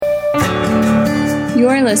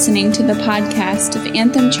You're listening to the podcast of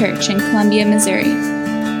Anthem Church in Columbia, Missouri.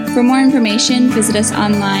 For more information, visit us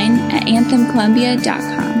online at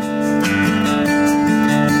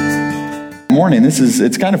anthemcolumbia.com. Morning.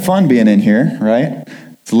 It's kind of fun being in here, right?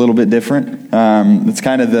 It's a little bit different. It's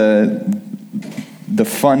kind of the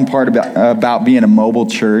fun part about being a mobile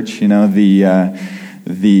church. You know,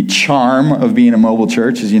 the charm of being a mobile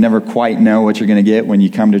church is you never quite know what you're going to get when you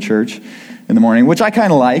come to church in the morning, which I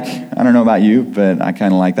kind of like. I don't know about you, but I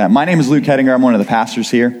kind of like that. My name is Luke Hettinger. I'm one of the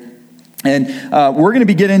pastors here. And we're going to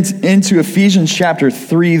be getting into Ephesians chapter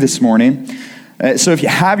 3 this morning. So if you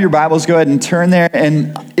have your Bibles, go ahead and turn there.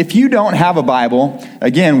 And if you don't have a Bible,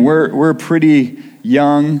 again, we're a pretty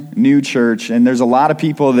young, new church. And there's a lot of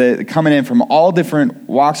people that are coming in from all different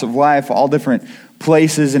walks of life, all different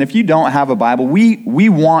places. And if you don't have a Bible, we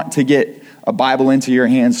want to get a Bible into your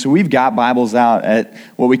hands. So we've got Bibles out at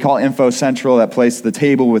what we call Info Central, that place, the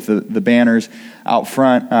table with the banners out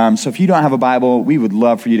front. So if you don't have a Bible, we would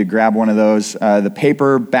love for you to grab one of those. The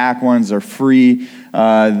paperback ones are free.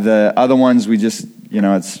 The other ones, we just,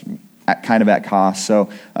 it's kind of at cost. So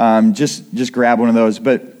just grab one of those.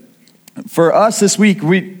 But for us this week,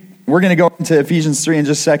 we're going to go into Ephesians 3 in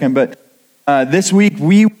just a second. But this week,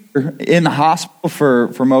 we were in the hospital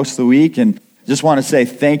for most of the week, and just want to say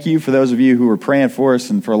thank you for those of you who were praying for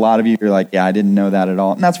us, and for a lot of you who are like, yeah, I didn't know that at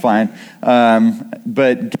all, and that's fine.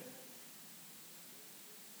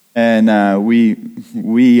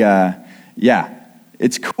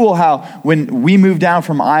 It's cool how when we moved down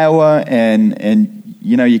from Iowa, and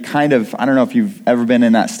you kind of, I don't know if you've ever been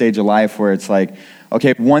in that stage of life where it's like,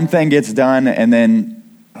 okay, one thing gets done, and then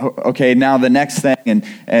okay, now the next thing,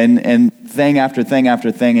 and thing after thing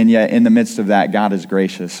after thing, and yet in the midst of that, God is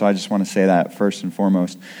gracious. So I just want to say that first and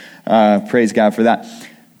foremost. Praise God for that.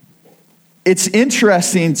 It's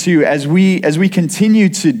interesting too, as we continue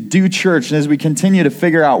to do church, and as we continue to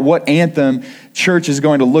figure out what Anthem Church is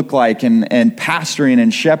going to look like, and pastoring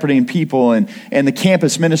and shepherding people, and the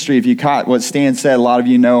campus ministry. If you caught what Stan said, a lot of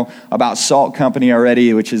you know about Salt Company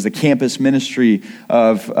already, which is the campus ministry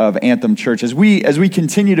of Anthem Church. As we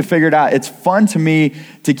continue to figure it out, it's fun to me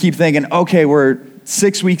to keep thinking, okay, we're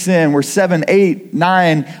 6 weeks in, we're 7, 8,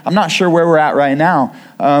 9. I'm not sure where we're at right now,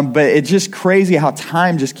 but it's just crazy how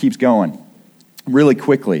time just keeps going really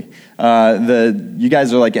quickly. You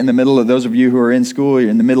guys are like in the middle of, those of you who are in school, you're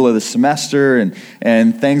in the middle of the semester,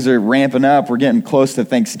 and things are ramping up. We're getting close to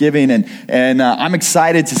Thanksgiving, and I'm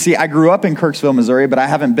excited to see. I grew up in Kirksville, Missouri, but I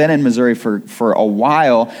haven't been in Missouri for a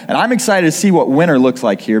while, and I'm excited to see what winter looks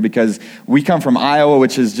like here, because we come from Iowa,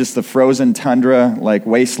 which is just the frozen tundra, like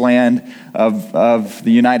wasteland of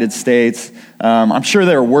the United States. I'm sure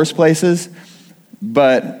there are worse places,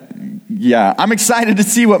 but yeah, I'm excited to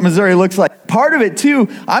see what Missouri looks like. Part of it too,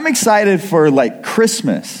 I'm excited for like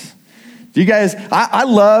Christmas. Do you guys, I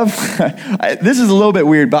love, this is a little bit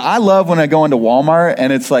weird, but I love when I go into Walmart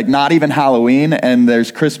and it's like not even Halloween and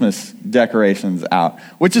there's Christmas decorations out,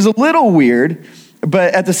 which is a little weird,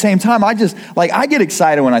 but at the same time, I get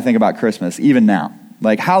excited when I think about Christmas, even now.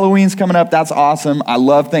 Like Halloween's coming up, that's awesome. I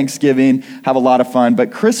love Thanksgiving, have a lot of fun,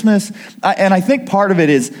 but Christmas, and I think part of it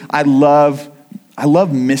is I love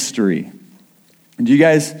mystery. Do you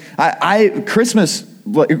guys, Christmas,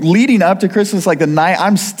 leading up to Christmas, like the night,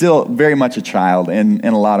 I'm still very much a child in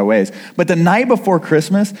a lot of ways. But the night before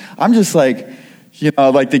Christmas, I'm just like,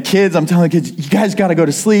 like the kids, I'm telling the kids, you guys got to go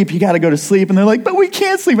to sleep. You got to go to sleep. And they're like, but we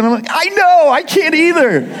can't sleep. And I'm like, I know, I can't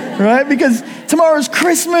either, right? Because tomorrow's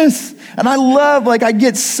Christmas. And I love, I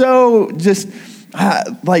get so just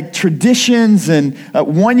traditions. And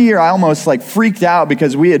one year I almost freaked out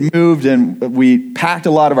because we had moved and we packed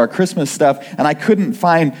a lot of our Christmas stuff, and I couldn't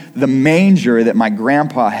find the manger that my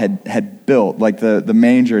grandpa had built, the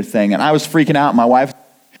manger thing. And I was freaking out. My wife,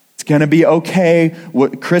 it's going to be okay.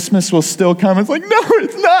 Christmas will still come. It's like, no,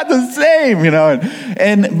 it's not the same,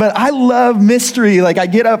 but I love mystery. I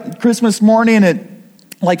get up Christmas morning at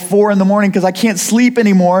 4 a.m. because I can't sleep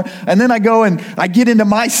anymore. And then I go and I get into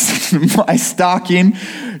my stocking.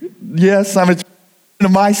 Yes, I'm into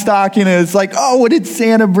my stocking, and it's like, oh, what did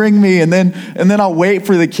Santa bring me? And then I'll wait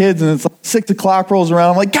for the kids, and it's 6 o'clock rolls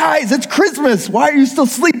around. I'm like, guys, it's Christmas. Why are you still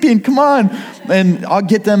sleeping? Come on. And I'll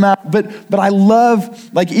get them out. But I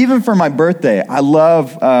love, even for my birthday, I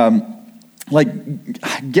love,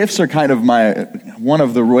 gifts are kind of one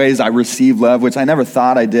of the ways I receive love, which I never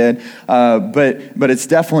thought I did, but it's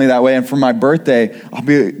definitely that way. And for my birthday, I'll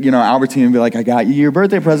be, Albertine will be like, I got you your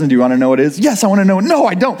birthday present. Do you want to know what it is? Yes, I want to know. No,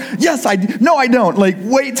 I don't. Yes, I do. No, I don't.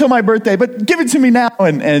 Wait till my birthday, but give it to me now.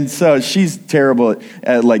 And so she's terrible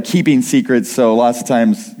at keeping secrets. So lots of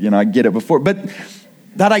times, I get it before. But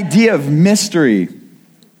that idea of mystery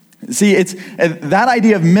See, it's that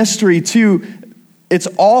idea of mystery too. It's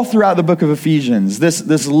all throughout the book of Ephesians.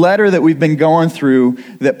 This letter that we've been going through,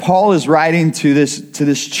 that Paul is writing to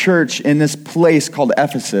this church in this place called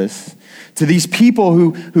Ephesus, to these people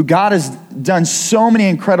who God has done so many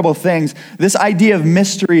incredible things. This idea of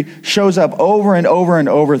mystery shows up over and over and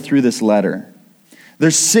over through this letter.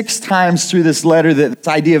 There's 6 times through this letter that this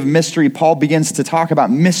idea of mystery, Paul begins to talk about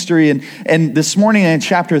mystery. And this morning in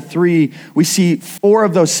chapter 3, we see 4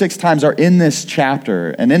 of those 6 times are in this chapter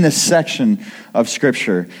and in this section of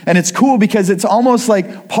Scripture. And it's cool because it's almost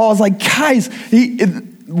like Paul's like, guys,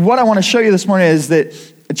 what I want to show you this morning is that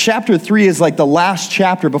chapter 3 is like the last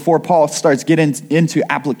chapter before Paul starts getting into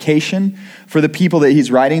application for the people that he's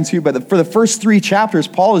writing to. But for the first 3 chapters,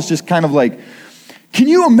 Paul is just kind of like, can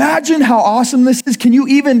you imagine how awesome this is? Can you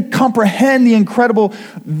even comprehend the incredible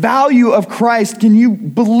value of Christ? Can you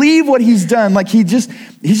believe what he's done? Like he's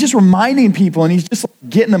just reminding people, and he's just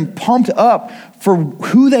getting them pumped up for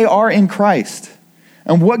who they are in Christ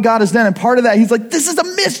and what God has done. And part of that, he's like, this is a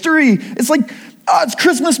mystery. It's like, oh, it's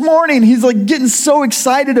Christmas morning. He's like getting so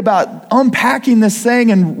excited about unpacking this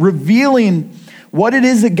thing and revealing what it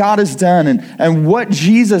is that God has done and what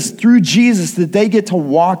through Jesus, that they get to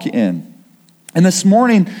walk in. And this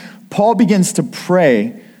morning, Paul begins to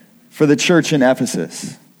pray for the church in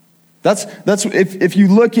Ephesus. That's if you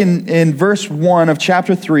look in verse 1 of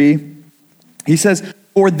chapter 3, he says,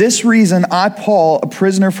 "For this reason, I, Paul, a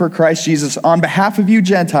prisoner for Christ Jesus, on behalf of you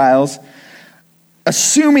Gentiles,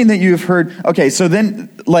 assuming that you have heard." Okay, so then,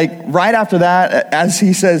 like right after that, as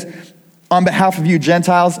he says, "on behalf of you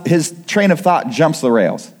Gentiles," his train of thought jumps the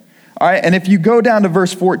rails. All right, and if you go down to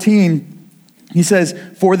verse 14, he says,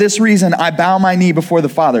 "For this reason, I bow my knee before the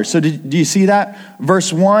Father." So do you see that?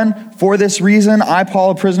 Verse 1, "For this reason, I,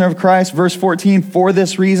 Paul, a prisoner of Christ." Verse 14, "For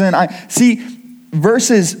this reason, I..." See,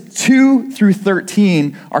 verses 2 through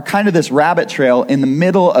 13 are kind of this rabbit trail in the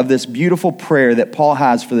middle of this beautiful prayer that Paul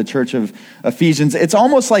has for the church of Ephesians. It's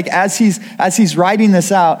almost like as he's writing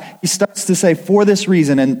this out, he starts to say, "For this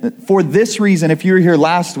reason." And for this reason, if you were here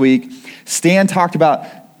last week, Stan talked about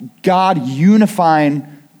God unifying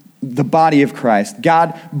the body of Christ.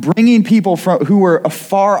 God bringing people who were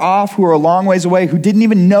afar off, who were a long ways away, who didn't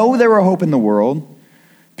even know there were hope in the world.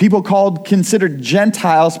 People considered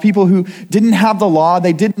Gentiles, people who didn't have the law.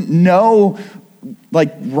 They didn't know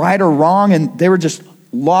like right or wrong, and they were just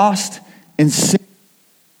lost in sin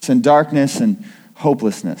and darkness and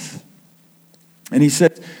hopelessness. And he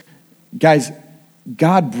said, guys,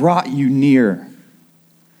 God brought you near.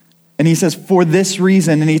 And he says, "For this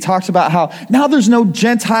reason," and he talks about how now there's no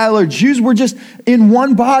Gentile or Jews. We're just in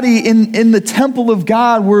one body in the temple of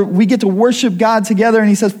God where we get to worship God together. And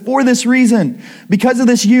he says, "For this reason, because of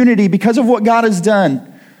this unity, because of what God has done,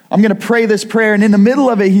 I'm going to pray this prayer." And in the middle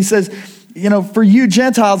of it, he says, "For you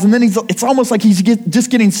Gentiles." And then it's almost like he's just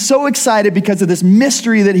getting so excited because of this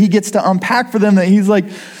mystery that he gets to unpack for them that he's like,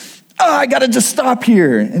 "Oh, I got to just stop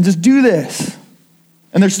here and just do this."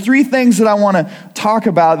 And there's 3 things that I want to talk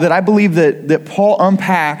about that I believe that Paul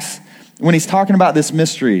unpacks when he's talking about this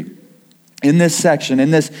mystery in this section,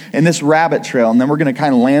 in this rabbit trail. And then we're going to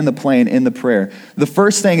kind of land the plane in the prayer. The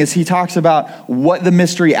first thing is he talks about what the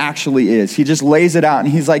mystery actually is. He just lays it out, and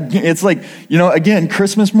he's like, it's like, again,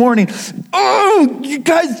 Christmas morning. Oh, you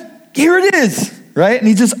guys, here it is, right? And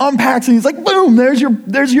he just unpacks, and he's like, boom, there's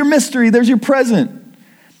your mystery, there's your present.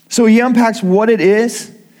 So he unpacks what it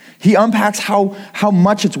is. He unpacks how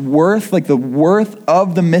much it's worth, like the worth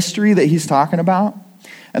of the mystery that he's talking about.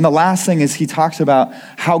 And the last thing is he talks about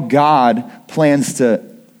how God plans to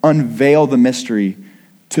unveil the mystery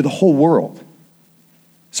to the whole world.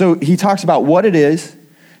 So he talks about what it is,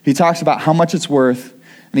 he talks about how much it's worth,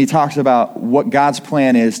 and he talks about what God's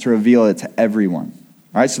plan is to reveal it to everyone.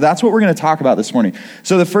 All right, so that's what we're going to talk about this morning.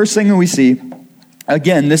 So the first thing that we see,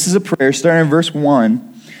 again, this is a prayer starting in verse 1.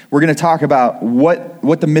 We're going to talk about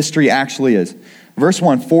what the mystery actually is. Verse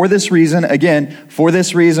 1, "For this reason," again, for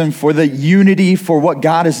this reason, for the unity, for what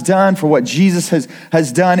God has done, for what Jesus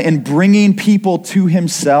has done in bringing people to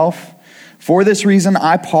himself. "For this reason,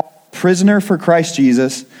 I, Paul, prisoner for Christ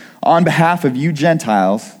Jesus, on behalf of you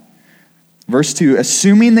Gentiles." Verse 2,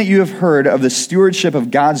 "Assuming that you have heard of the stewardship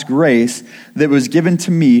of God's grace that was given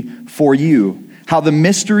to me for you, how the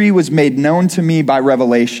mystery was made known to me by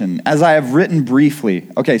revelation, as I have written briefly."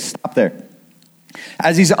 Okay, stop there.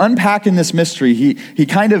 As he's unpacking this mystery, he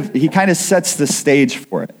kind of sets the stage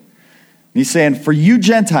for it. He's saying, "For you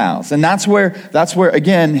Gentiles," and that's where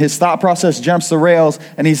again his thought process jumps the rails,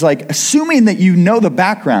 and he's like, assuming that you know the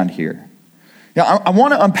background here. Yeah, I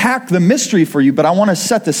want to unpack the mystery for you, but I want to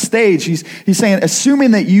set the stage. He's saying,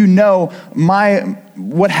 assuming that you know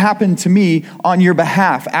what happened to me on your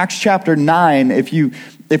behalf. Acts chapter 9, if you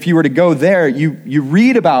were to go there, you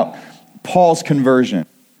read about Paul's conversion.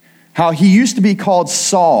 How he used to be called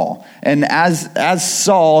Saul. And as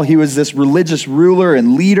Saul, he was this religious ruler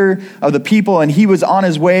and leader of the people. And he was on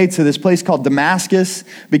his way to this place called Damascus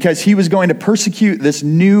because he was going to persecute this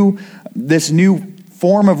new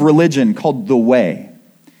form of religion called the Way.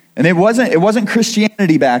 And it wasn't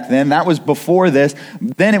Christianity back then. That was before this.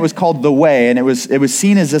 Then it was called the Way, and it was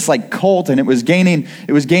seen as this like cult, and it was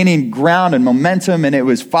gaining ground and momentum, and it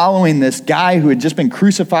was following this guy who had just been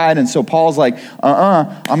crucified. And so Paul's like,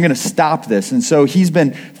 I'm going to stop this. And so he's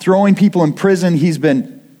been throwing people in prison. He's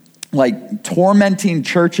been like tormenting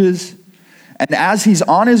churches. And as he's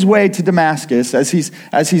on his way to Damascus, as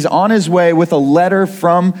he's on his way with a letter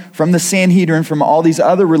from the Sanhedrin, from all these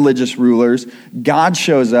other religious rulers, God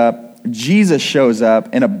shows up, Jesus shows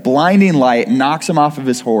up in a blinding light, knocks him off of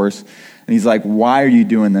his horse, and he's like, why are you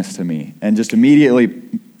doing this to me? And just immediately,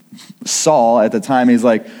 Saul at the time, he's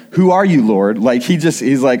like, who are you, Lord? Like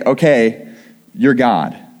he's like, okay, you're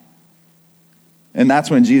God. And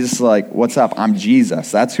that's when Jesus is like, what's up? I'm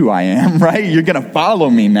Jesus. That's who I am, right? You're going to follow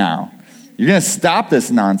me now. You're going to stop this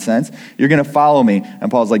nonsense. You're going to follow me. And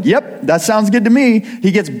Paul's like, yep, that sounds good to me. He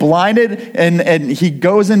gets blinded and he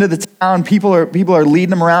goes into the town. People are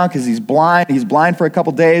leading him around because he's blind. He's blind for a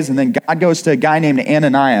couple days. And then God goes to a guy named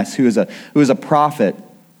Ananias, who is a prophet.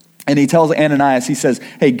 And he tells Ananias, he says,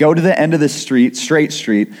 hey, go to the end of this street, Straight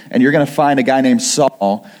Street, and you're going to find a guy named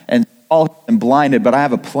Saul. And Saul has been blinded, but I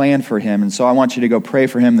have a plan for him. And so I want you to go pray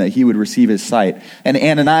for him that he would receive his sight. And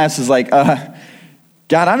Ananias is like,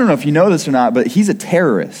 God, I don't know if you know this or not, but he's a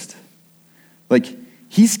terrorist. Like,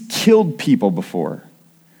 he's killed people before.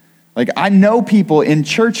 Like, I know people in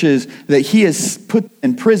churches that he has put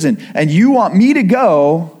in prison, and you want me to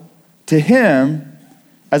go to him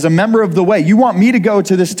as a member of the Way. You want me to go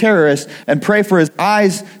to this terrorist and pray for his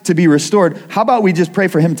eyes to be restored. How about we just pray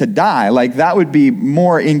for him to die? Like, that would be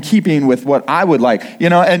more in keeping with what I would like.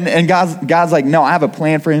 And God's like, no, I have a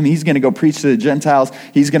plan for him. He's going to go preach to the Gentiles.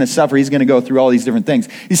 He's going to suffer. He's going to go through all these different things.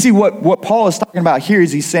 You see, what Paul is talking about here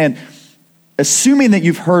is he's saying, assuming that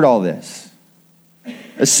you've heard all this,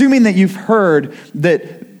 assuming that you've heard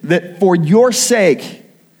that for your sake,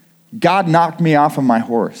 God knocked me off of my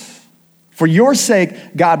horse. For your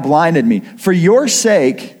sake, God blinded me. For your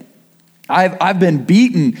sake, I've been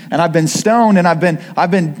beaten and I've been stoned and I've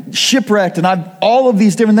been shipwrecked and I've all of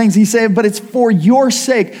these different things. He's saying, but it's for your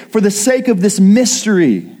sake, for the sake of this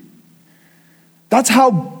mystery. That's how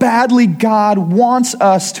badly God wants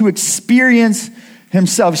us to experience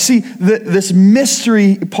himself. See, this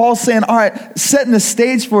mystery, Paul's saying, all right, setting the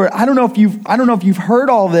stage for it. I don't know if you've heard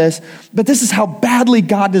all this, but this is how badly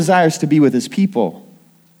God desires to be with his people.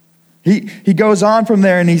 He goes on from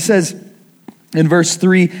there and he says in verse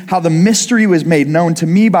 3, how the mystery was made known to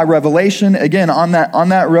me by revelation. Again, on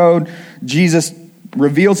that road, Jesus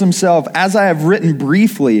reveals himself as I have written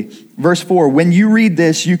briefly. Verse 4, when you read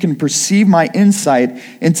this, you can perceive my insight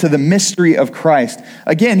into the mystery of Christ.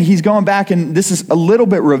 Again, he's going back and this is a little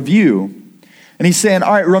bit review. And he's saying,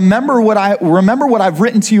 all right, remember what I've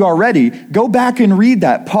written to you already. Go back and read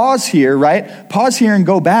that. Pause here, right? Pause here and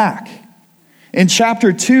go back. In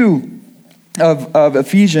chapter 2 of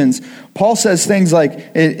Ephesians, Paul says things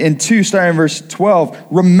like, in 2, starting in verse 12,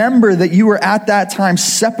 remember that you were at that time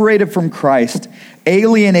separated from Christ,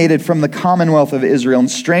 alienated from the commonwealth of Israel, and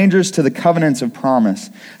strangers to the covenants of promise,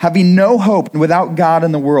 having no hope and without God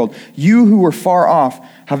in the world. You who were far off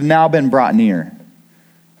have now been brought near.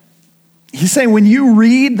 He's saying, when you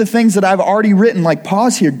read the things that I've already written, like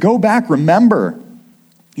pause here, go back, remember.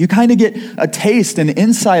 You kind of get a taste and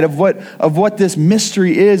insight of what this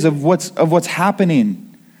mystery is, of what's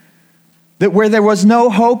happening. That where there was no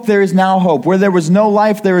hope, there is now hope. Where there was no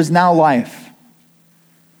life, there is now life.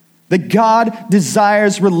 That God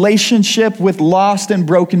desires relationship with lost and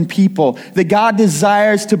broken people. That God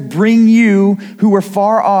desires to bring you who were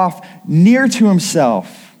far off near to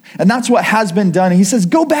himself. And that's what has been done. And he says,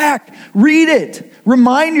 go back, read it,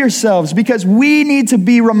 remind yourselves, because we need to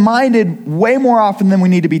be reminded way more often than we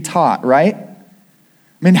need to be taught, right? I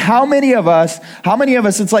mean, how many of us,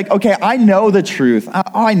 it's like, okay, I know the truth.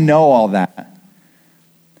 I know all that.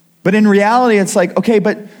 But in reality, it's like, okay,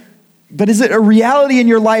 but is it a reality in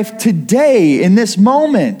your life today, in this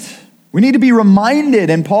moment? We need to be reminded.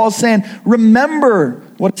 And Paul's saying, remember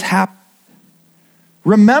what's happened.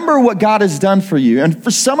 Remember what God has done for you. And for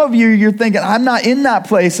some of you, you're thinking, I'm not in that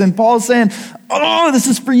place. And Paul's saying, oh, this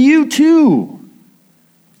is for you too.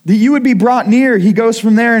 That you would be brought near. He goes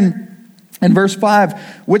from there and In verse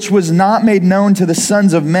 5, which was not made known to the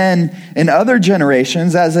sons of men in other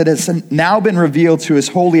generations, as it has now been revealed to his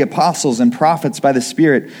holy apostles and prophets by the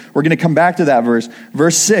Spirit. We're going to come back to that verse.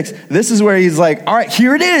 Verse 6, this is where he's like, all right,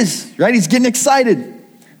 here it is, right? He's getting excited.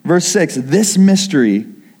 Verse 6, this mystery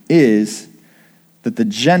is that the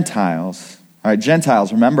Gentiles, all right,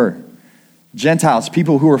 Gentiles, remember, Gentiles,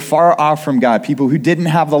 people who were far off from God, people who didn't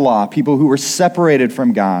have the law, people who were separated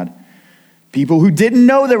from God, people who didn't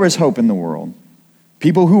know there was hope in the world,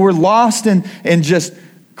 people who were lost in just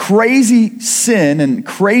crazy sin and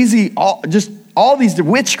crazy, all these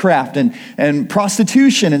witchcraft and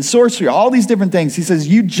prostitution and sorcery, all these different things. He says,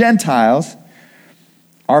 you Gentiles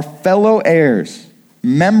are fellow heirs,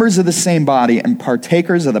 members of the same body, and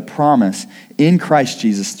partakers of the promise in Christ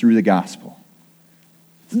Jesus through the gospel.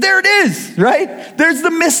 There it is, right? There's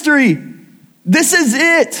the mystery. This is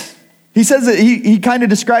it. He says that he kind of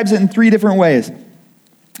describes it in three different ways.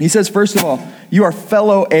 He says, first of all, you are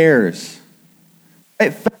fellow heirs.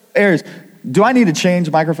 Hey, fellow heirs. Do I need to change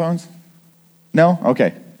microphones? No?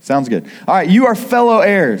 Okay, sounds good. All right, you are fellow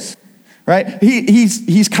heirs, right?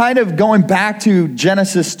 He's kind of going back to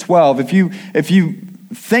Genesis 12. If you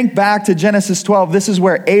think back to Genesis 12, this is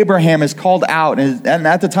where Abraham is called out. And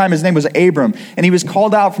at the time, his name was Abram. And he was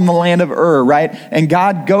called out from the land of Ur, right? And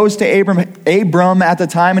God goes to Abram at the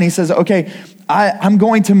time, and he says, okay, I'm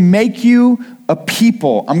going to make you a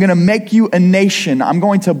people. I'm going to make you a nation. I'm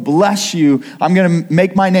going to bless you. I'm going to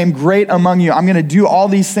make my name great among you. I'm going to do all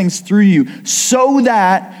these things through you so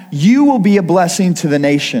that you will be a blessing to the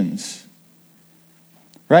nations.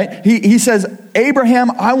 Right? He says,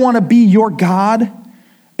 Abraham, I want to be your God,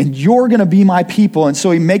 and you're going to be my people. And so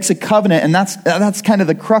he makes a covenant, and that's kind of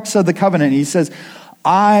the crux of the covenant. He says,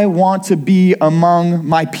 I want to be among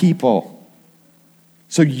my people.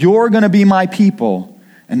 So you're going to be my people,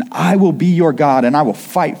 and I will be your God, and I will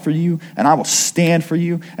fight for you, and I will stand for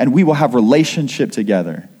you, and we will have relationship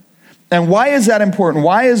together. And why is that important?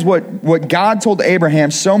 Why is what God told Abraham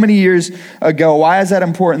so many years ago, why is that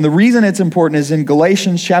important? The reason it's important is in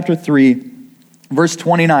Galatians chapter 3, verse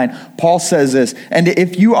 29, Paul says this, and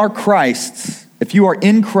if you are Christ's, if you are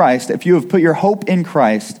in Christ, if you have put your hope in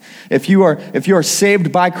Christ, if you are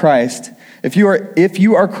saved by Christ, if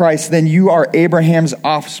you are Christ, then you are Abraham's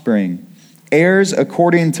offspring, heirs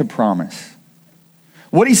according to promise.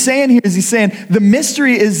 What he's saying here is he's saying the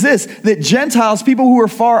mystery is this, that Gentiles, people who are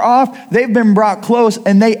far off, they've been brought close,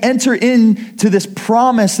 and they enter into this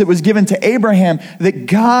promise that was given to Abraham that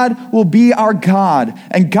God will be our God,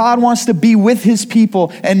 and God wants to be with his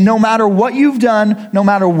people. And no matter what you've done, no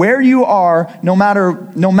matter where you are, no matter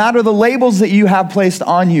the labels that you have placed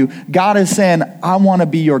on you, God is saying, I want to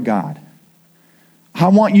be your God. I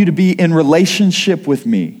want you to be in relationship with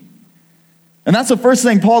me. And that's the first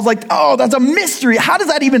thing Paul's like, oh, that's a mystery. How does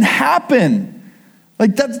that even happen?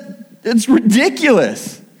 Like, it's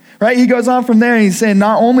ridiculous, right? He goes on from there and he's saying,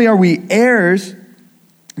 not only are we heirs,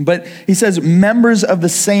 but he says members of the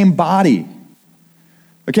same body.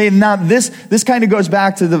 Okay, now this kind of goes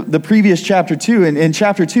back to the previous chapter 2. In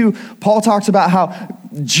chapter 2, Paul talks about how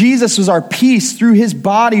Jesus was our peace. Through his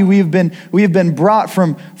body, we have been brought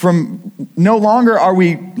from no longer are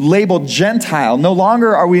we labeled Gentile, no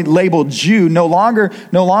longer are we labeled Jew, no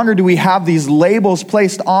longer do we have these labels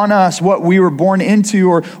placed on us, what we were born into,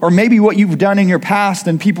 or maybe what you've done in your past,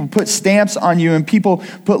 and people put stamps on you and people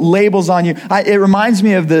put labels on you. It reminds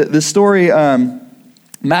me of the story,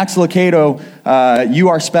 Max Lucado, You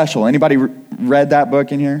Are Special. Anybody read that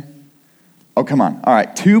book in here? Oh, come on. All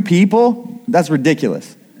right, 2 people? That's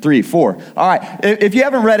ridiculous. 3, 4. All right, if you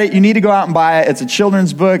haven't read it, you need to go out and buy it. It's a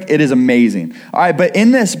children's book. It is amazing. All right, but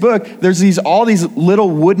in this book, there's all these little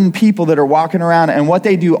wooden people that are walking around, and what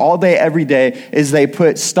they do all day, every day, is they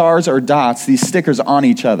put stars or dots, these stickers, on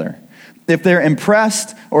each other. If they're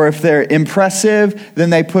impressed or if they're impressive,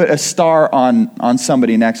 then they put a star on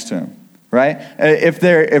somebody next to them. Right?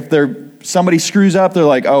 If somebody screws up, they're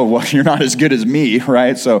like, oh, well, you're not as good as me,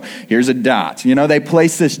 right? So here's a dot. You know, they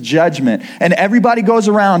place this judgment. And everybody goes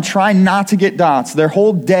around trying not to get dots. Their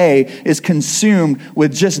whole day is consumed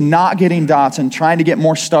with just not getting dots and trying to get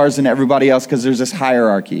more stars than everybody else because there's this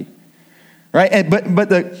hierarchy. Right?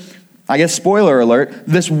 But I guess spoiler alert,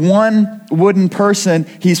 this one wooden person,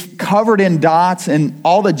 he's covered in dots and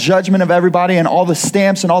all the judgment of everybody and all the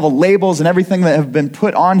stamps and all the labels and everything that have been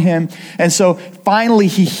put on him. And so finally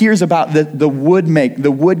he hears about the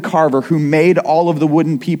wood carver who made all of the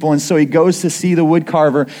wooden people. And so he goes to see the wood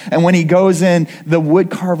carver. And when he goes in, the wood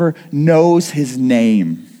carver knows his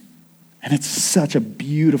name. And it's such a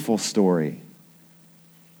beautiful story.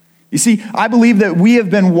 You see, I believe that we have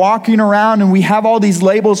been walking around and we have all these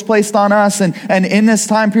labels placed on us. And in this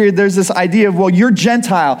time period, there's this idea of, well, you're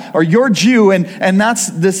Gentile or you're Jew. And that's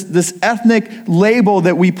this ethnic label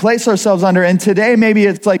that we place ourselves under. And today, maybe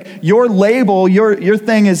it's like your label, your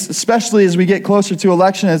thing is, especially as we get closer to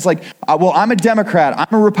election, it's like, well, I'm a Democrat,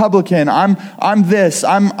 I'm a Republican, I'm this,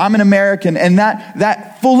 I'm an American. And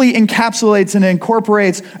that fully encapsulates and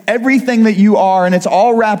incorporates everything that you are. And it's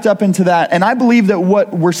all wrapped up into that. And I believe that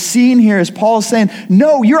what we're seeing here is Paul is saying,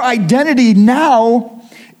 no, your identity now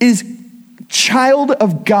is child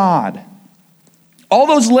of God. All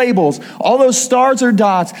those labels, all those stars or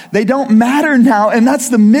dots, they don't matter now. And that's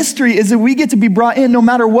the mystery, is that we get to be brought in no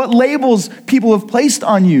matter what labels people have placed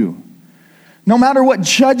on you. No matter what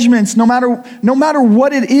judgments, no matter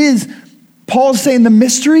what it is. Paul's saying the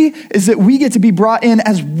mystery is that we get to be brought in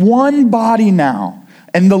as one body now.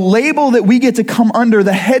 And the label that we get to come under,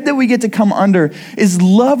 the head that we get to come under, is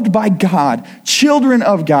loved by God, children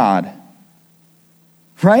of God.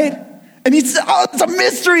 Right? And it's a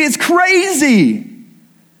mystery. It's crazy.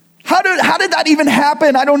 How did that even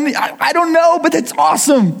happen? I don't know, but it's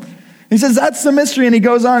awesome. He says that's the mystery, and he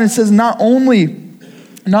goes on and says, not only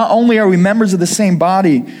are we members of the same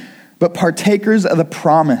body, but partakers of the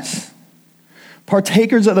promise.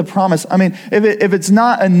 Partakers of the promise. I mean, if it's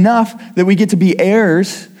not enough that we get to be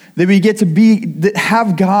heirs, that we get to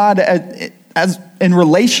have God as in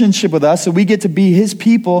relationship with us, so we get to be his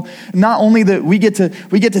people, not only that we get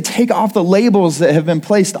to take off the labels that have been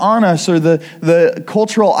placed on us or the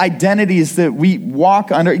cultural identities that we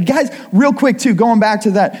walk under. Guys, real quick too, going back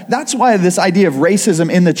to that's why this idea of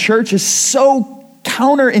racism in the church is so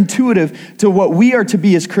counterintuitive to what we are to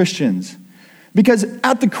be as Christians. Because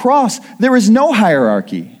at the cross, there is no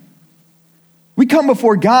hierarchy. We come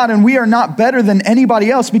before God and we are not better than anybody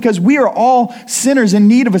else because we are all sinners in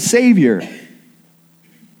need of a Savior.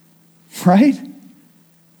 Right?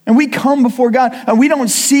 And we come before God and we don't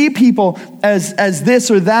see people as this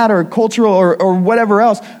or that or cultural or whatever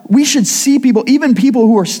else. We should see people, even people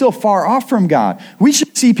who are still far off from God. We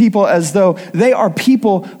should see people as though they are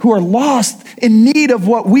people who are lost in need of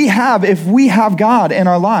what we have if we have God in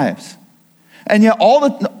our lives. And yet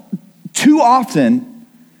too often,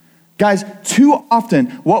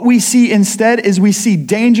 what we see instead is we see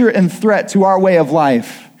danger and threat to our way of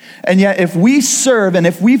life. And yet if we serve and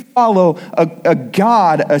if we follow a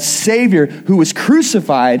God, a Savior who was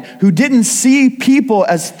crucified, who didn't see people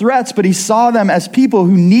as threats, but he saw them as people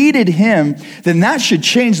who needed him, then that should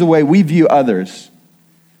change the way we view others.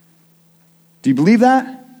 Do you believe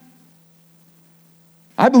that?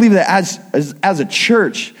 I believe that as a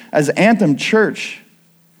church, as Anthem Church,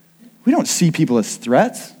 we don't see people as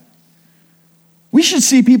threats. We should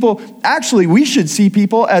see people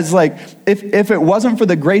as like, if it wasn't for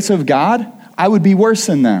the grace of God, I would be worse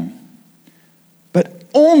than them. But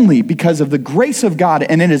only because of the grace of God,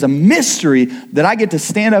 and it is a mystery that I get to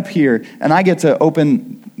stand up here and I get to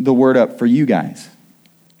open the word up for you guys.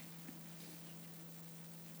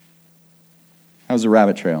 That was a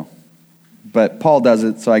rabbit trail. But Paul does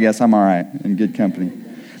it, so I guess I'm all right in good company.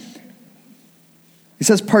 He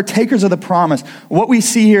says, partakers of the promise. What we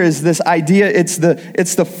see here is this idea, it's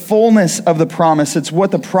the fullness of the promise. It's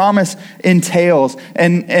what the promise entails.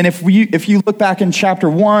 And if you look back in chapter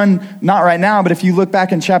 1, not right now, but if you look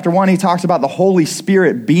back in chapter 1, he talks about the Holy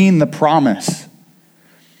Spirit being the promise.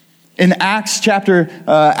 In Acts chapter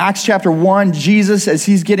 1, Jesus, as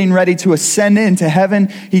he's getting ready to ascend into heaven,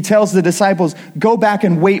 he tells the disciples, go back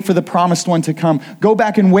and wait for the promised one to come. Go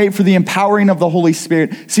back and wait for the empowering of the Holy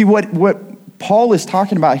Spirit. See, what Paul is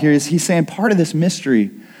talking about here is he's saying part of this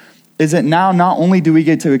mystery is that now not only do we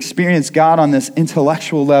get to experience God on this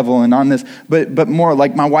intellectual level and on this, but more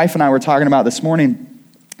like my wife and I were talking about this morning,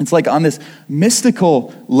 it's like on this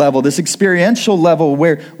mystical level, this experiential level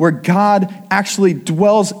where God actually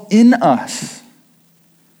dwells in us.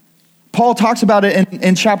 Paul talks about it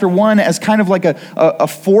in chapter 1 as kind of like a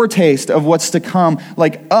foretaste of what's to come,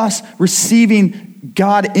 like us receiving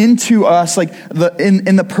God into us, like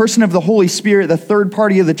in the person of the Holy Spirit, the third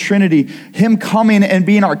party of the Trinity, him coming and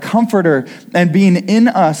being our comforter and being in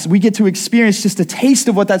us. We get to experience just a taste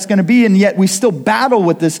of what that's going to be, and yet we still battle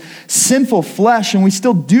with this sinful flesh, and we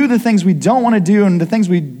still do the things we don't want to do, and the things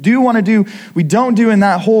we do want to do, we don't do in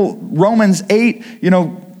that whole Romans 8,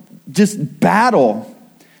 just battle.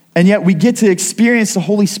 And yet we get to experience the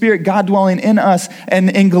Holy Spirit, God dwelling in us. And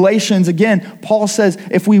in Galatians, again, Paul says,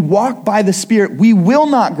 if we walk by the Spirit, we will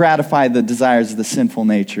not gratify the desires of the sinful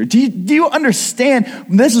nature. Do you understand?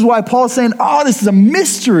 This is why Paul is saying, this is a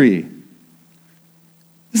mystery.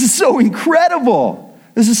 This is so incredible.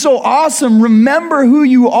 This is so awesome. Remember who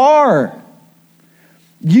you are.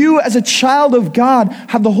 You, as a child of God,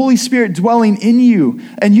 have the Holy Spirit dwelling in you.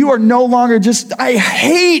 And you are no longer just, I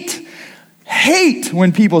hate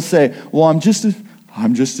when people say, well, I'm just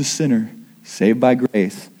a sinner saved by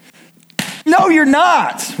grace. No, you're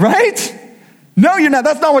not, right? No, you're not.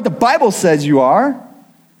 That's not what the Bible says you are.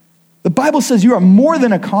 The Bible says you are more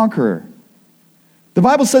than a conqueror. The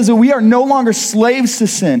Bible says that we are no longer slaves to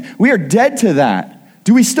sin. We are dead to that.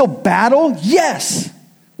 Do we still battle? Yes.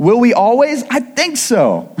 Will we always? I think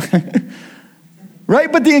so.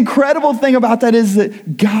 Right? But the incredible thing about that is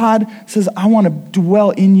that God says, I want to dwell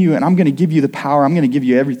in you, and I'm going to give you the power. I'm going to give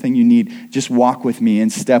you everything you need. Just walk with me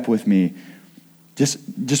and step with me.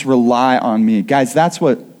 Just rely on me. Guys, that's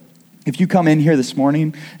what, if you come in here this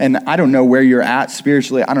morning, and I don't know where you're at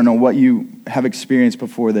spiritually, I don't know what you have experienced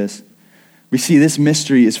before this. We see this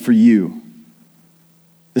mystery is for you.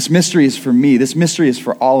 This mystery is for me. This mystery is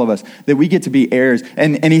for all of us, that we get to be heirs.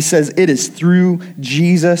 And he says it is through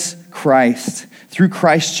Jesus Christ, through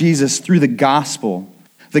Christ Jesus, through the gospel.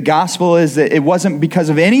 The gospel is that it wasn't because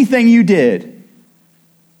of anything you did.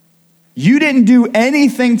 You didn't do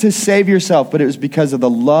anything to save yourself, but it was because of the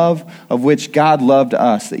love of which God loved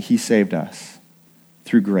us that he saved us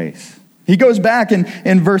through grace. He goes back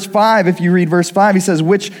in verse 5, if you read verse 5, he says,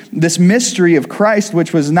 which this mystery of Christ,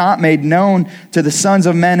 which was not made known to the sons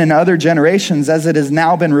of men in other generations, as it has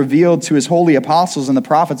now been revealed to his holy apostles and the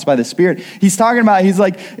prophets by the Spirit. He's talking about, he's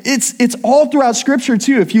like, it's all throughout Scripture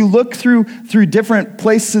too. If you look through different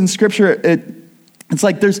places in Scripture, it's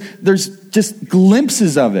like there's just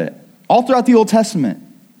glimpses of it all throughout the Old Testament.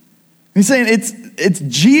 He's saying it's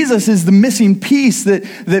Jesus is the missing piece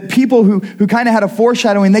that people who kind of had a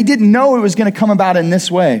foreshadowing, they didn't know it was going to come about in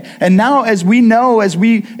this way. And now as we know,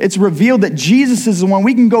 it's revealed that Jesus is the one,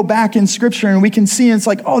 we can go back in Scripture and we can see, and it's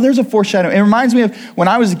like, oh, there's a foreshadowing. It reminds me of when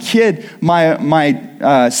I was a kid, my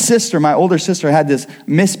older sister had this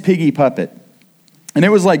Miss Piggy puppet. And it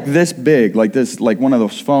was like this big, like one of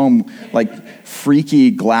those foam, like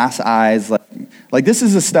freaky glass eyes. Like this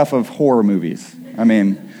is the stuff of horror movies. I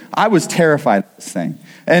mean, I was terrified of this thing.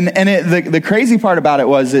 And the crazy part about it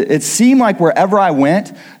was it seemed like wherever I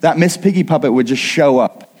went, that Miss Piggy puppet would just show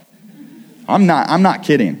up. I'm not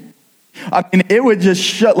kidding. I mean, it would just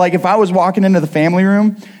show, like if I was walking into the family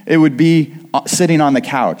room, it would be sitting on the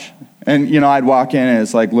couch. And, I'd walk in and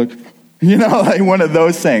it's like, look, like one of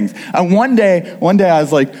those things. And one day I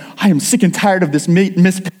was like, I am sick and tired of this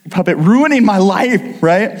Miss Piggy puppet ruining my life,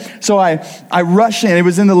 right? So I rushed in. It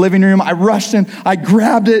was in the living room. I rushed in. I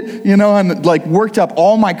grabbed it, and like worked up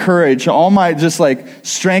all my courage, all my just like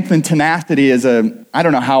strength and tenacity I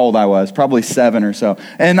don't know how old I was, probably 7 or so.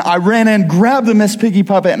 And I ran in, grabbed the Miss Piggy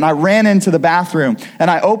puppet, and I ran into the bathroom.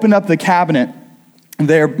 And I opened up the cabinet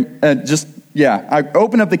there, I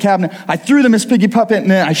opened up the cabinet, I threw the Miss Piggy puppet,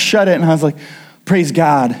 and then I shut it, and I was like, praise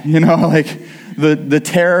God, like the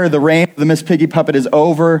terror, the reign of the Miss Piggy puppet is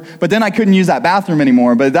over. But then I couldn't use that bathroom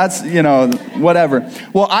anymore, but that's, whatever.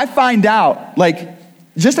 Well, I find out, like,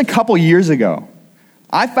 just a couple years ago,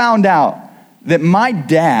 I found out that my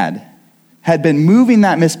dad had been moving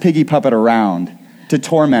that Miss Piggy puppet around to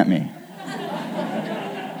torment me.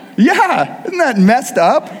 Yeah, isn't that messed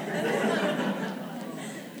up?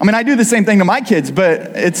 I mean, I do the same thing to my kids,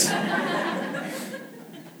 but it's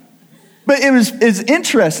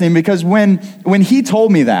interesting because when he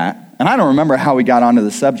told me that, and I don't remember how we got onto the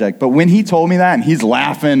subject, but when he told me that, and he's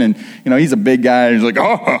laughing, and he's a big guy, and he's like,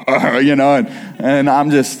 and I'm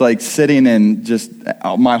just like sitting and just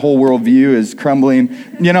my whole worldview is crumbling.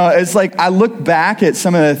 It's like I look back at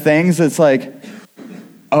some of the things. It's like,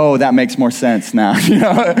 oh, that makes more sense now.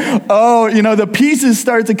 The pieces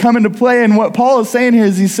start to come into play. And what Paul is saying here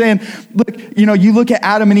is he's saying, look, you look at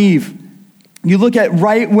Adam and Eve. You look at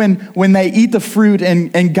right when they eat the fruit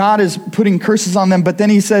and God is putting curses on them. But then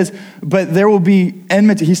he says, but there will be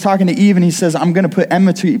enmity. He's talking to Eve and he says, I'm going to put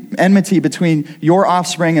enmity between your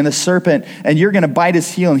offspring and the serpent, and you're going to bite his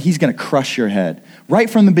heel and he's going to crush your head. Right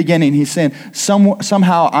from the beginning, he's saying,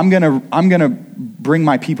 somehow I'm going to bring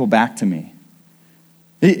my people back to me.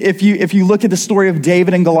 If you look at the story of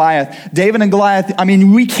David and Goliath, I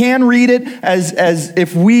mean, we can read it as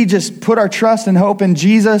if we just put our trust and hope in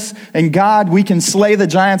Jesus and God, we can slay the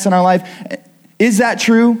giants in our life. Is that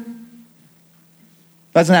true?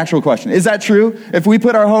 That's an actual question. Is that true? If we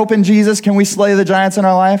put our hope in Jesus, can we slay the giants in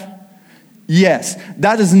our life? Yes.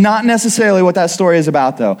 That is not necessarily what that story is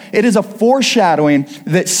about, though. It is a foreshadowing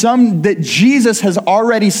that Jesus has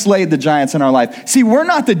already slayed the giants in our life. See, we're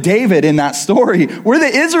not the David in that story. We're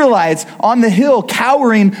the Israelites on the hill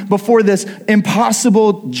cowering before this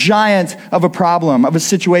impossible giant of a problem, of a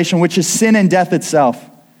situation, which is sin and death itself.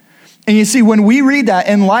 And you see, when we read that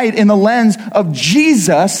in the lens of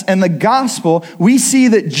Jesus and the gospel, we see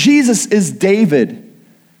that Jesus is David.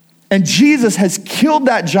 And Jesus has killed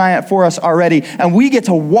that giant for us already, and we get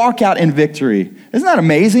to walk out in victory. Isn't that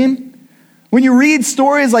amazing? When you read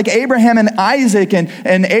stories like Abraham and Isaac, and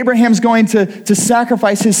Abraham's going to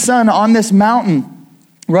sacrifice his son on this mountain,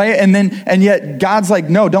 right? And yet God's like,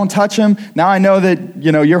 no, don't touch him. Now I know that,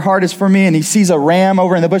 your heart is for me. And he sees a ram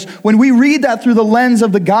over in the bush. When we read that through the lens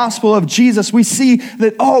of the gospel of Jesus, we see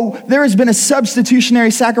that, there has been a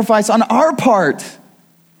substitutionary sacrifice on our part.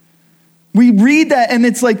 We read that and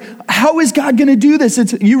it's like, how is God going to do this?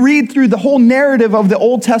 You read through the whole narrative of the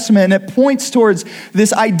Old Testament and it points towards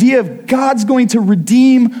this idea of God's going to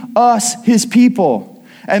redeem us, his people.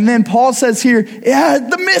 And then Paul says here,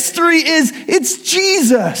 the mystery is, it's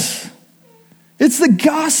Jesus. It's the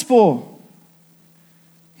gospel.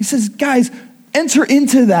 He says, guys, enter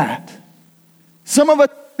into that. Some of us,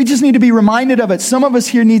 we just need to be reminded of it. Some of us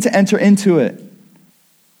here need to enter into it.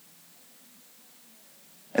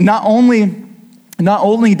 And not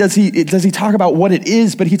only does he talk about what it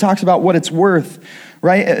is, but he talks about what it's worth,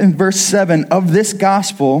 right? In verse 7, of this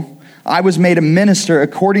gospel, I was made a minister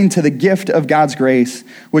according to the gift of God's grace,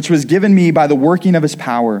 which was given me by the working of his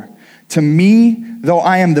power. To me, though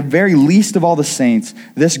I am the very least of all the saints,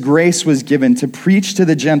 this grace was given to preach to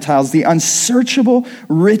the Gentiles the unsearchable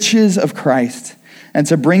riches of Christ, and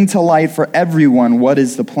to bring to light for everyone what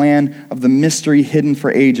is the plan of the mystery hidden for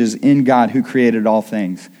ages in God who created all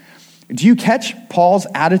things. Do you catch Paul's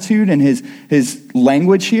attitude and his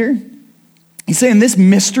language here? He's saying this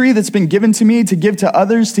mystery that's been given to me to give to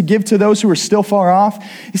others, to give to those who are still far off.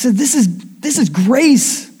 He said, this is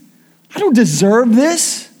grace. I don't deserve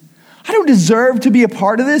this. I don't deserve to be a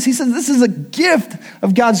part of this. He says, this is a gift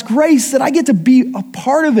of God's grace that I get to be a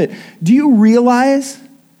part of it. Do you realize?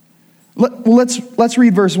 Well, let's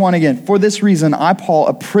read verse 1 again. For this reason, I, Paul,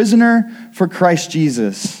 a prisoner for Christ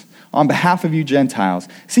Jesus, on behalf of you Gentiles.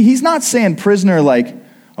 See, he's not saying prisoner like,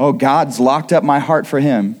 God's locked up my heart for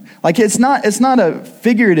him. Like, it's not a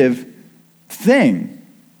figurative thing.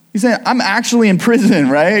 He's saying, I'm actually in prison,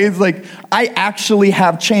 right? It's like, I actually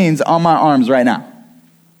have chains on my arms right now.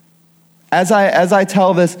 As I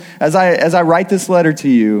tell this, as I write this letter to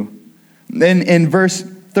you, then in verse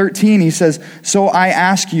 13, he says, so I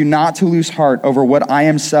ask you not to lose heart over what I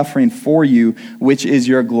am suffering for you, which is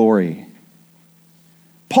your glory.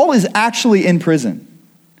 Paul is actually in prison.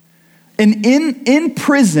 And in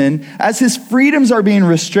prison, as his freedoms are being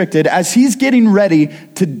restricted, as he's getting ready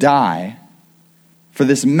to die for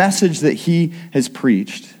this message that he has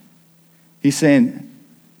preached, he's saying,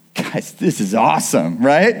 guys, this is awesome,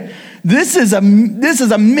 right? This is a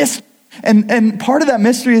mystery. And part of that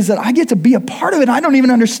mystery is that I get to be a part of it. I don't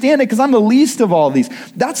even understand it because I'm the least of all these.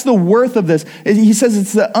 That's the worth of this. He says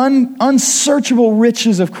it's the unsearchable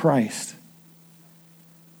riches of Christ.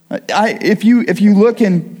 If you look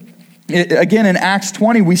again in Acts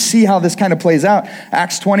 20, we see how this kind of plays out.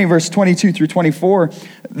 Acts 20, verse 22 through 24.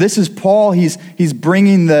 This is Paul. He's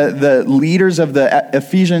bringing the leaders of the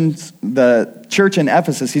Ephesians, the church in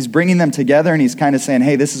Ephesus. He's bringing them together and he's kind of saying,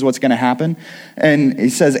 hey, this is what's going to happen. And he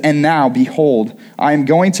says, and now, behold, I am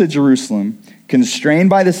going to Jerusalem, constrained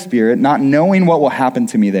by the Spirit, not knowing what will happen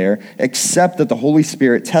to me there, except that the Holy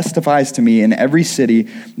Spirit testifies to me in every city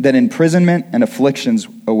that imprisonment and afflictions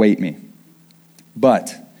await me.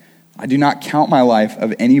 But I do not count my life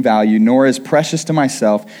of any value, nor as precious to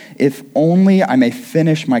myself, if only I may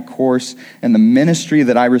finish my course in the ministry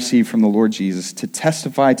that I received from the Lord Jesus, to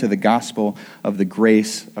testify to the gospel of the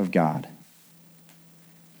grace of God.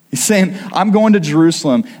 He's saying, I'm going to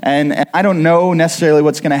Jerusalem, and I don't know necessarily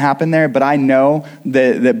what's going to happen there, but I know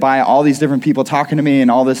that by all these different people talking to me and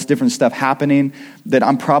all this different stuff happening, that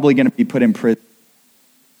I'm probably going to be put in prison.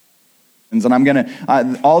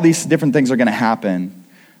 And all these different things are going to happen.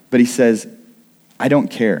 But he says, I don't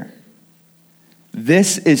care.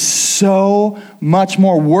 This is so much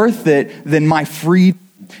more worth it than my freedom.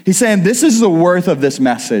 He's saying this is the worth of this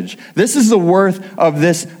message. This is the worth of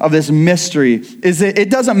this mystery. Is that it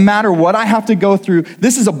doesn't matter what I have to go through.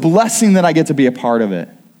 This is a blessing that I get to be a part of it.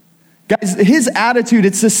 Guys, his attitude,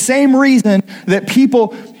 it's the same reason that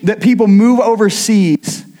people move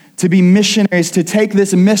overseas to be missionaries, to take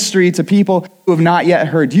this mystery to people who have not yet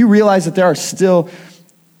heard. Do you realize that there are still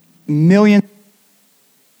millions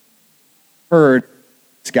heard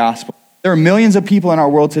this gospel? There are millions of people in our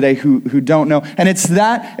world today who don't know. And it's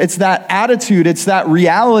that attitude, it's that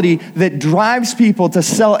reality that drives people to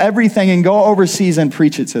sell everything and go overseas and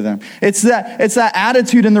preach it to them. It's that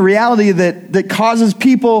attitude and the reality that causes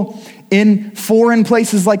people in foreign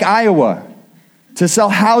places like Iowa to sell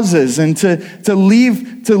houses and to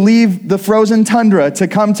leave the frozen tundra to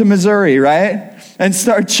come to Missouri, right? And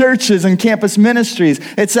start churches and campus ministries.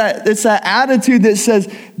 It's that attitude that says,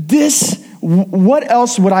 what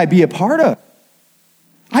else would I be a part of?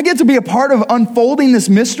 I get to be a part of unfolding this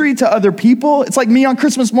mystery to other people. It's like me on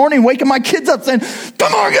Christmas morning waking my kids up saying,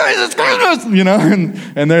 come on guys, it's Christmas,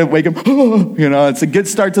 and they're waking up, it's a good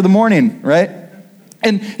start to the morning, right?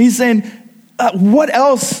 And he's saying, what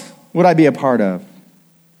else would I be a part of?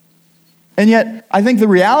 And yet, I think the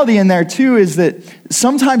reality in there too is that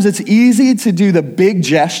sometimes it's easy to do the big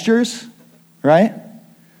gestures, right?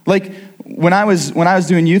 Like when I was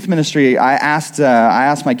doing youth ministry, I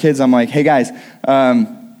asked my kids, I'm like, hey guys,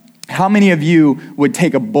 how many of you would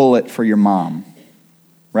take a bullet for your mom,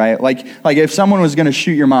 right? Like if someone was going to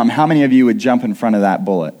shoot your mom, how many of you would jump in front of that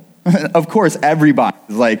bullet? Of course, everybody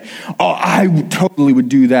is like, oh, I totally would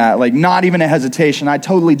do that. Like not even a hesitation. I'd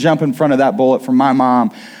totally jump in front of that bullet for my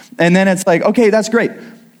mom. And then it's like, okay, that's great.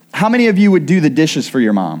 How many of you would do the dishes for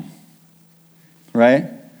your mom? Right?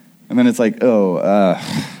 And then it's like, a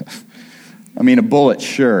bullet,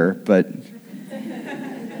 sure, but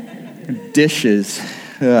dishes,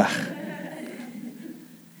 ugh.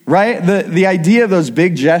 Right? The idea of those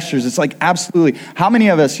big gestures, it's like absolutely. How many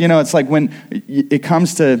of us, it's like when it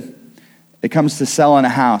comes to selling a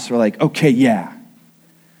house, we're like, okay, yeah.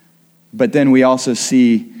 But then we also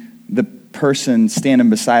see the person standing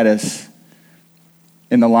beside us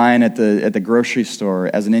in the line at the grocery store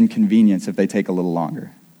as an inconvenience if they take a little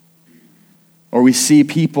longer. Or we see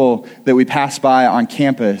people that we pass by on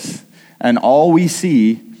campus and all we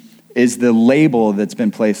see is the label that's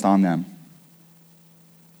been placed on them.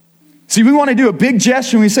 See, we want to do a big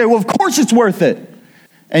gesture and we say, well, of course it's worth it.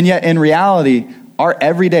 And yet in reality, our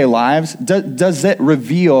everyday lives, does it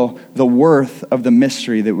reveal the worth of the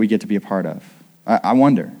mystery that we get to be a part of? I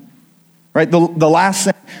wonder. Right? The last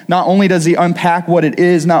thing, not only does he unpack what it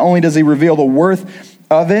is, not only does he reveal the worth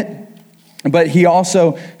of it, but he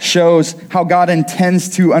also shows how God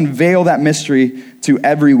intends to unveil that mystery to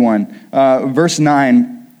everyone. Verse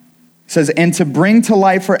 9 says, and to bring to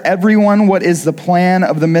light for everyone what is the plan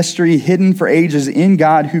of the mystery hidden for ages in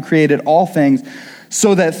God who created all things,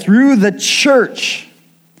 so that through the church,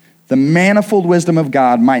 the manifold wisdom of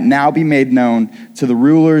God might now be made known to the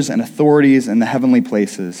rulers and authorities in the heavenly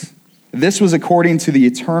places. This was according to the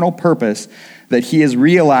eternal purpose that he has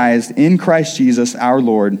realized in Christ Jesus our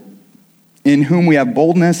Lord, in whom we have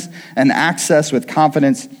boldness and access with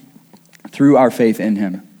confidence through our faith in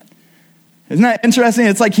him. Isn't that interesting?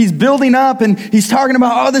 It's like he's building up and he's talking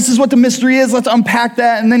about, this is what the mystery is. Let's unpack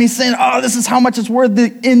that. And then he's saying, this is how much it's worth,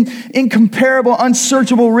 the incomparable,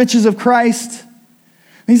 unsearchable riches of Christ.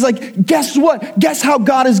 And he's like, guess what? Guess how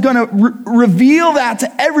God is going to reveal that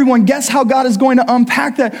to everyone. Guess how God is going to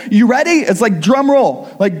unpack that. You ready? It's like drum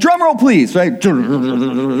roll. Like drum roll, please. Right?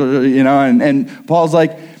 And Paul's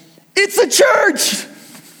like, it's a church.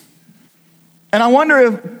 And I wonder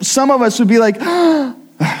if some of us would be like,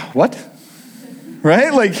 what?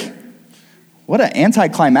 Right? Like, what an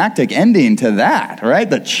anticlimactic ending to that, right?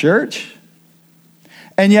 The church.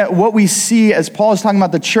 And yet what we see as Paul is talking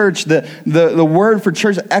about the church, the word for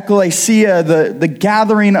church, ecclesia, the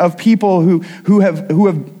gathering of people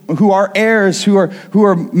who are heirs, who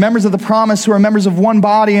are members of the promise, who are members of one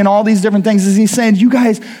body and all these different things, is he's saying, you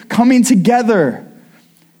guys coming together.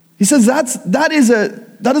 He says that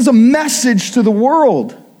is a message to the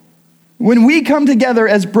world. When we come together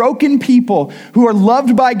as broken people who are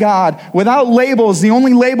loved by God, without labels, the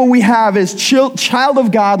only label we have is child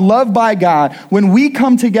of God, loved by God. When we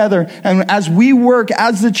come together and as we work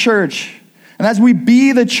as the church, and as we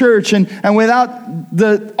be the church, and without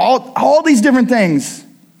all these different things,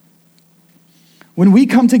 when we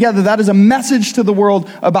come together, that is a message to the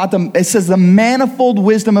world about it says the manifold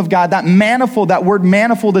wisdom of God. That word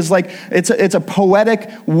manifold is like, it's a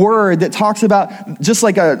poetic word that talks about just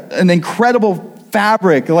like an incredible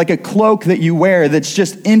fabric, like a cloak that you wear that's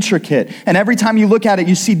just intricate. And every time you look at it,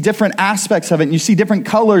 you see different aspects of it, and you see different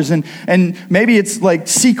colors, and maybe it's like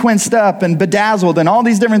sequenced up and bedazzled and all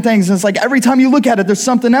these different things. And it's like every time you look at it, there's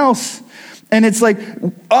something else. And it's like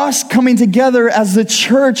us coming together as the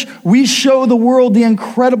church, we show the world the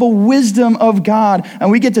incredible wisdom of God.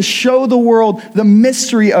 And we get to show the world the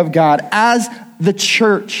mystery of God as the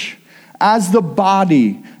church, as the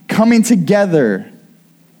body, coming together.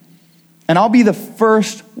 And I'll be the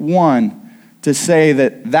first one to say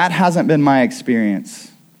that hasn't been my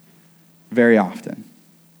experience very often.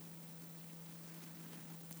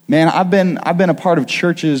 Man, I've been a part of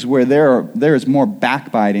churches where there is more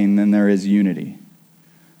backbiting than there is unity.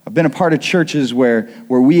 I've been a part of churches where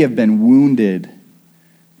we have been wounded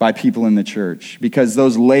by people in the church because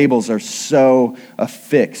those labels are so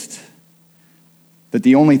affixed that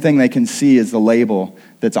the only thing they can see is the label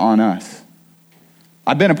that's on us.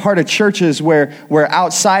 I've been a part of churches where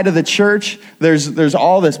outside of the church, there's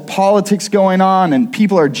all this politics going on and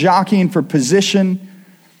people are jockeying for position.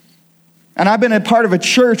 And I've been a part of a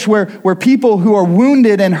church where people who are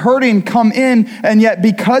wounded and hurting come in, and yet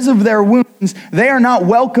because of their wounds, they are not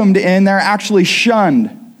welcomed in, they're actually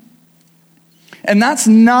shunned. And that's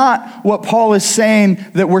not what Paul is saying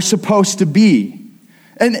that we're supposed to be.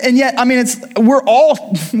 And yet, I mean, we're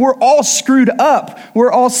all screwed up.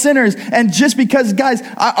 We're all sinners. And just because, guys,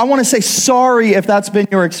 I want to say sorry if that's been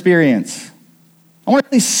your experience. I want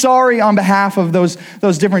to say sorry on behalf of those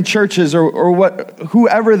different churches or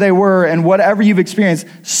whoever they were and whatever you've experienced.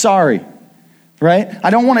 Sorry, right? I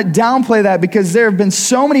don't want to downplay that because there have been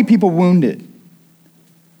so many people wounded.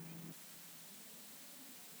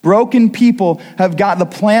 Broken people have got the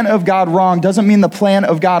plan of God wrong. Doesn't mean the plan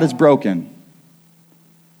of God is broken.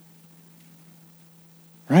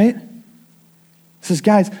 Right? It says,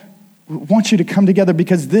 guys, we want you to come together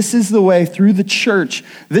because this is the way through the church.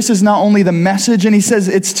 This is not only the message, and he says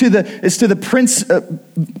it's to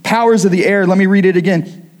the powers of the air. Let me read it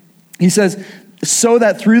again. He says, so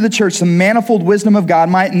that through the church the manifold wisdom of God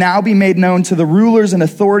might now be made known to the rulers and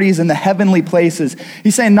authorities in the heavenly places.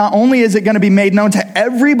 He's saying not only is it going to be made known to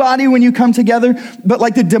everybody when you come together, but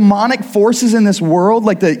like the demonic forces in this world,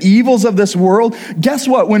 like the evils of this world, guess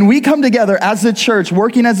what? When we come together as the church,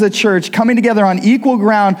 working as the church, coming together on equal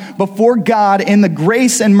ground before God in the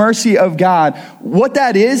grace and mercy of God, what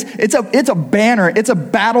that is, it's a banner, it's a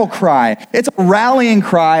battle cry, it's a rallying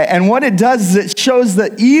cry, and what it does is it shows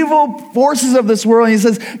the evil forces of this world, and he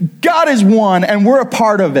says, God is one, and we're a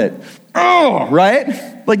part of it. Oh,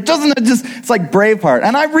 right? Like, doesn't it just, it's like Braveheart.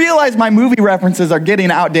 And I realize my movie references are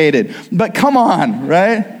getting outdated, but come on,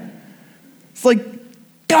 right? It's like,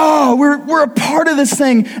 oh, we're a part of this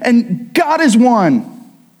thing, and God is one.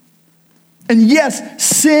 And yes,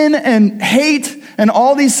 sin and hate and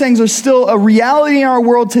all these things are still a reality in our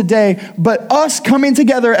world today, but us coming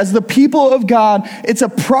together as the people of God, it's a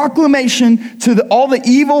proclamation to all the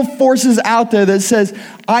evil forces out there that says,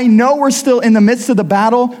 I know we're still in the midst of the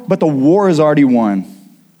battle, but the war is already won.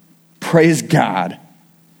 Praise God.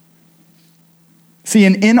 See,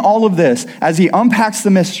 and in all of this, as he unpacks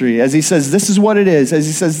the mystery, as he says, this is what it is, as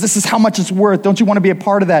he says, this is how much it's worth, don't you want to be a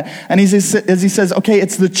part of that? And as he says, okay,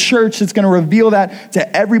 it's the church that's going to reveal that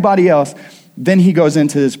to everybody else, then he goes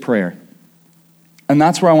into his prayer. And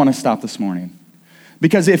that's where I want to stop this morning.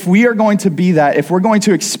 Because if we are going to be that, if we're going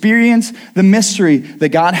to experience the mystery that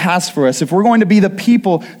God has for us, if we're going to be the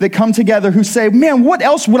people that come together who say, man, what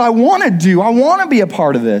else would I want to do? I want to be a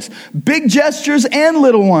part of this. Big gestures and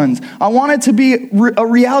little ones. I want it to be a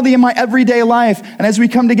reality in my everyday life. And as we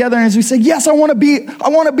come together and as we say, yes, I want to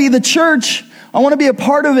be the church. I want to be a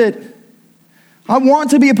part of it. I want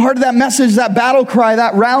to be a part of that message, that battle cry,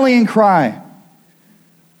 that rallying cry.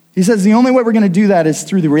 He says the only way we're going to do that is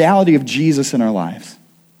through the reality of Jesus in our lives.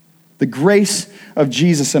 The grace of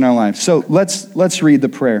Jesus in our lives. So let's read the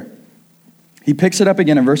prayer. He picks it up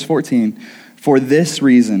again in verse 14. For this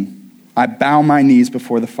reason, I bow my knees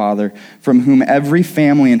before the Father, from whom every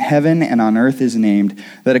family in heaven and on earth is named,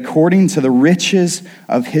 that according to the riches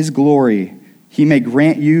of his glory, he may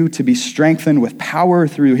grant you to be strengthened with power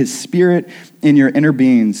through his Spirit in your inner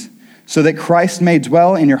beings, so that Christ may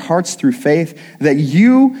dwell in your hearts through faith, that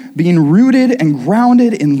you, being rooted and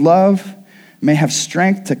grounded in love, may have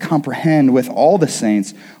strength to comprehend with all the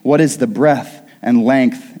saints what is the breadth and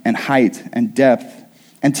length and height and depth,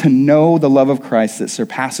 and to know the love of Christ that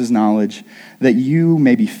surpasses knowledge, that you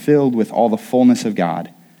may be filled with all the fullness of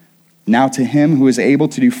God. Now to him who is able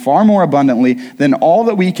to do far more abundantly than all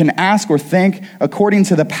that we can ask or think, according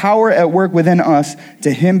to the power at work within us,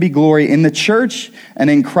 to him be glory in the church and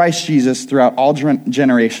in Christ Jesus throughout all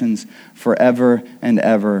generations, forever and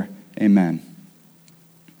ever. Amen.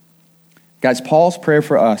 Guys, Paul's prayer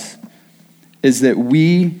for us is that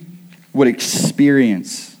we would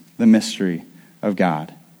experience the mystery of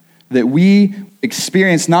God. That we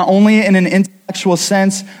experience not only in an intellectual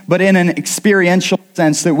sense, but in an experiential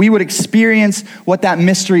sense, that we would experience what that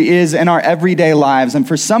mystery is in our everyday lives. And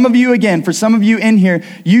for some of you, again, for some of you in here,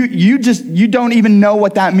 you don't even know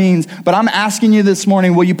what that means. But I'm asking you this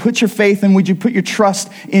morning, will you put your faith and would you put your trust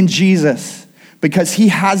in Jesus? Because he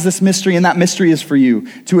has this mystery, and that mystery is for you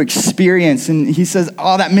to experience. And he says,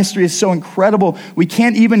 oh, that mystery is so incredible. We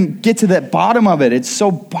can't even get to the bottom of it. It's so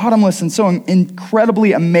bottomless and so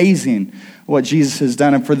incredibly amazing what Jesus has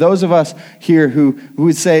done. And for those of us here who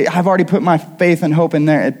would say, I've already put my faith and hope in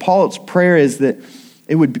there, Paul's prayer is that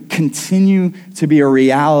it would continue to be a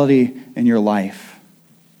reality in your life.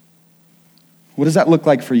 What does that look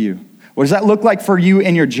like for you? What does that look like for you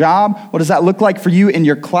in your job? What does that look like for you in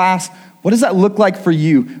your class? What does that look like for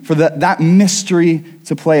you, for that mystery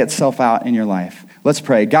to play itself out in your life? Let's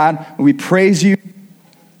pray. God, we praise you.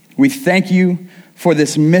 We thank you for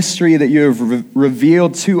this mystery that you have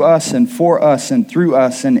revealed to us and for us and through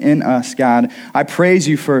us and in us, God. I praise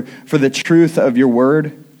you for the truth of your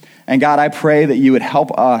word. And God, I pray that you would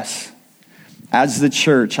help us as the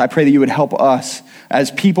church. I pray that you would help us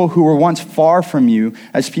as people who were once far from you,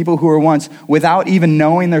 as people who were once without even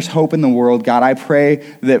knowing there's hope in the world. God, I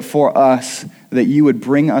pray that for us, that you would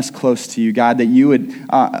bring us close to you. God, that you would,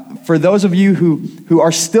 for those of you who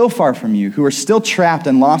are still far from you, who are still trapped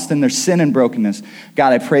and lost in their sin and brokenness,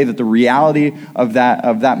 God, I pray that the reality of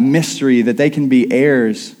that mystery, that they can be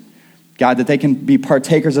heirs, God, that they can be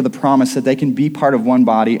partakers of the promise, that they can be part of one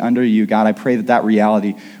body under you. God, I pray that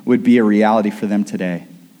reality would be a reality for them today.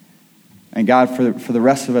 And God, for the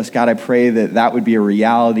rest of us, God, I pray that would be a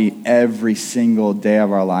reality every single day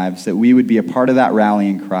of our lives, that we would be a part of that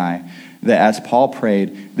rallying cry, that as Paul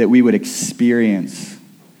prayed, that we would experience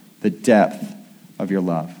the depth of your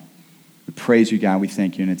love. We praise you, God. We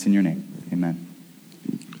thank you, and it's in your name. Amen.